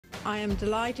I am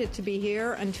delighted to be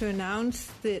here and to announce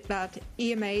that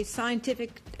EMA's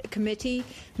scientific committee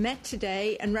met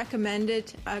today and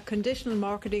recommended a conditional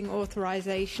marketing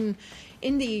authorisation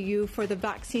in the EU for the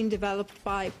vaccine developed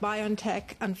by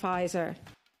BioNTech and Pfizer.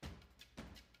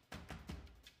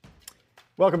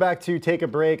 Welcome back to Take a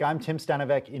Break. I'm Tim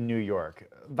Stanovec in New York.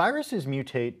 Viruses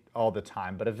mutate all the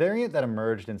time, but a variant that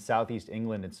emerged in southeast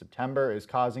England in September is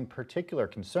causing particular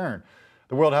concern.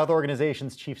 The World Health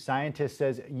Organization's chief scientist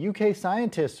says UK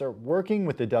scientists are working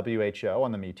with the WHO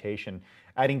on the mutation,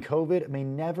 adding COVID may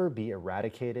never be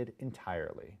eradicated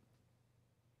entirely.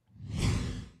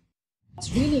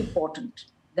 It's really important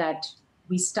that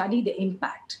we study the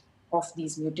impact of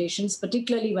these mutations,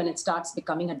 particularly when it starts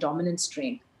becoming a dominant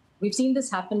strain. We've seen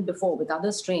this happen before with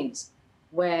other strains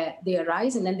where they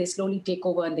arise and then they slowly take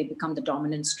over and they become the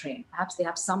dominant strain. Perhaps they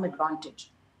have some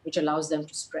advantage which allows them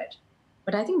to spread.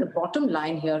 But I think the bottom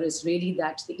line here is really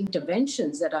that the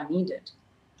interventions that are needed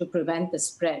to prevent the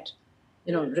spread,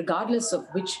 regardless of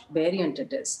which variant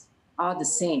it is, are the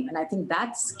same. And I think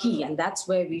that's key, and that's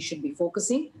where we should be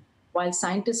focusing, while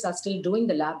scientists are still doing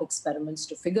the lab experiments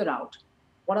to figure out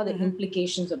what are the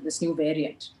implications of this new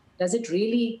variant. Does it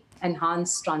really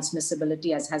enhance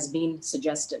transmissibility, as has been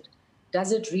suggested?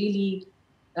 Does it really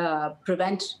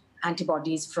prevent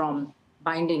antibodies from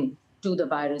binding to the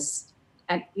virus?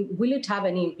 And will it have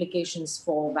any implications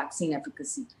for vaccine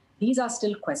efficacy? These are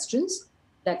still questions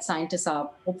that scientists are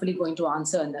hopefully going to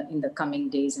answer in the coming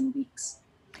days and weeks.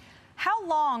 How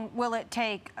long will it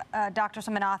take, Dr.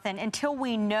 Somanathan, until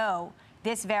we know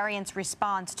this variant's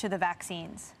response to the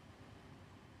vaccines?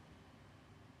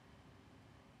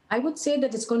 I would say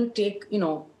that it's going to take,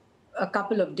 a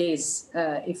couple of days,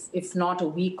 if not a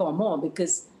week or more,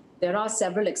 because there are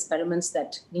several experiments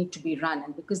that need to be run.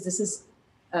 And because this is,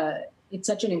 it's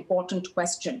such an important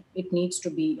question, it needs to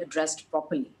be addressed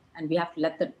properly. And we have to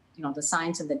let the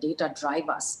science and the data drive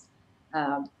us.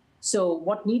 So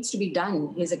what needs to be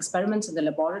done is experiments in the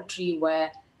laboratory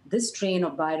where this strain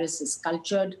of virus is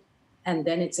cultured and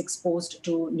then it's exposed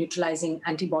to neutralizing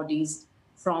antibodies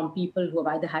from people who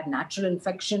have either had natural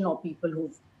infection or people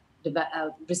who've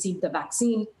received the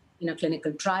vaccine in a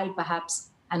clinical trial, perhaps,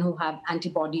 and who have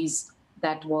antibodies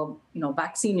that were,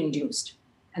 vaccine-induced.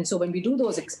 And so when we do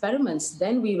those experiments,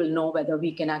 then we will know whether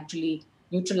we can actually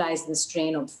neutralize the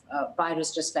strain of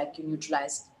virus just like you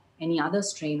neutralize any other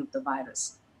strain of the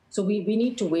virus. So we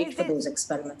need to wait for those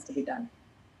experiments to be done.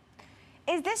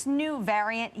 Is this new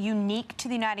variant unique to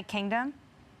the United Kingdom?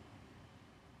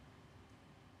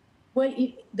 Well,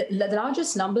 the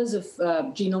largest numbers of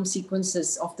genome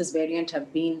sequences of this variant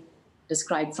have been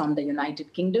described from the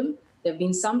United Kingdom. There have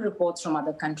been some reports from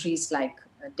other countries like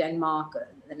Denmark,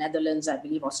 the Netherlands, I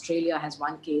believe Australia has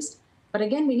one case. But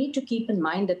again, we need to keep in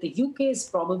mind that the UK is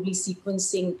probably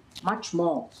sequencing much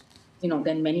more,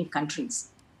 than many countries.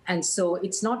 And so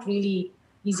it's not really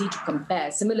easy to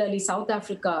compare. Similarly, South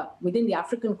Africa, within the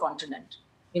African continent,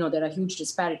 there are huge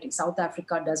disparities. South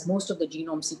Africa does most of the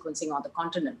genome sequencing on the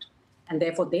continent. And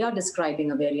therefore, they are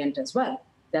describing a variant as well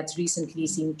that's recently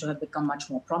seemed to have become much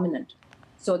more prominent.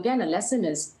 So again, a lesson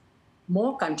is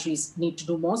more countries need to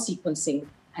do more sequencing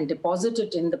and deposit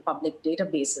it in the public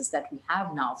databases that we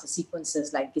have now for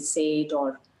sequences like GISAID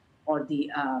or the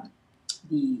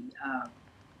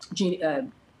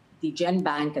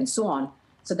GenBank and so on,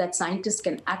 so that scientists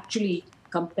can actually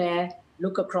compare,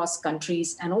 look across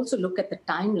countries, and also look at the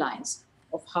timelines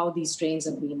of how these strains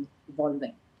have been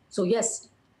evolving. So yes,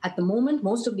 at the moment,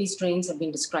 most of these strains have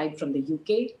been described from the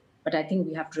UK, but I think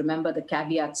we have to remember the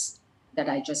caveats that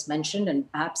I just mentioned,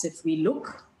 and perhaps if we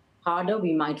look harder,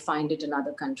 we might find it in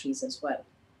other countries as well.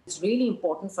 It's really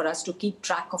important for us to keep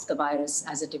track of the virus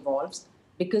as it evolves,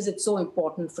 because it's so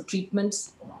important for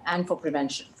treatments and for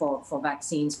prevention, for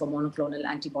vaccines, for monoclonal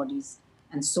antibodies,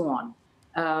 and so on.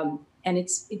 And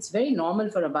it's very normal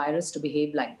for a virus to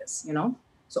behave like this,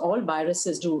 So all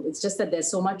viruses do. It's just that there's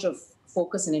so much of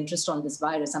focus and interest on this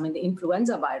virus. I mean, the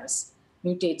influenza virus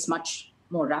mutates much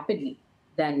more rapidly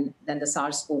than the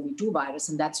SARS-CoV-2 virus,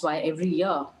 and that's why every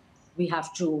year we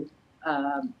have to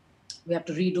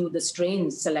redo the strain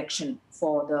selection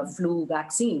for the flu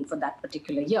vaccine for that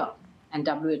particular year, and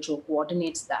WHO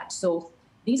coordinates that. So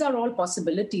these are all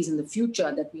possibilities in the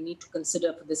future that we need to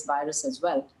consider for this virus as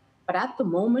well. But at the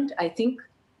moment, I think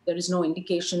there is no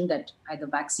indication that either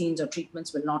vaccines or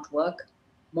treatments will not work.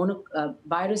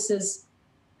 Viruses,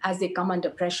 as they come under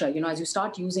pressure, as you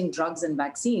start using drugs and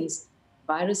vaccines,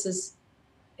 viruses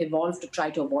evolve to try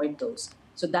to avoid those.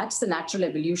 So that's the natural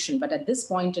evolution. But at this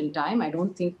point in time, I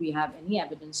don't think we have any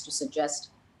evidence to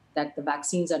suggest that the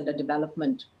vaccines under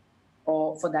development,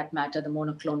 or for that matter, the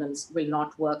monoclonals, will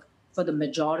not work for the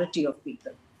majority of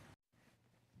people.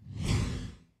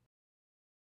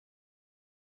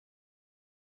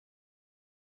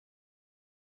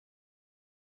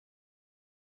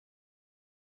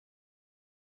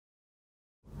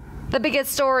 The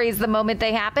biggest stories the moment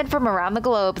they happen from around the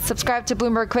globe. Subscribe to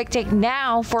Bloomberg Quick Take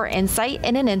now for insight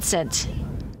in an instant.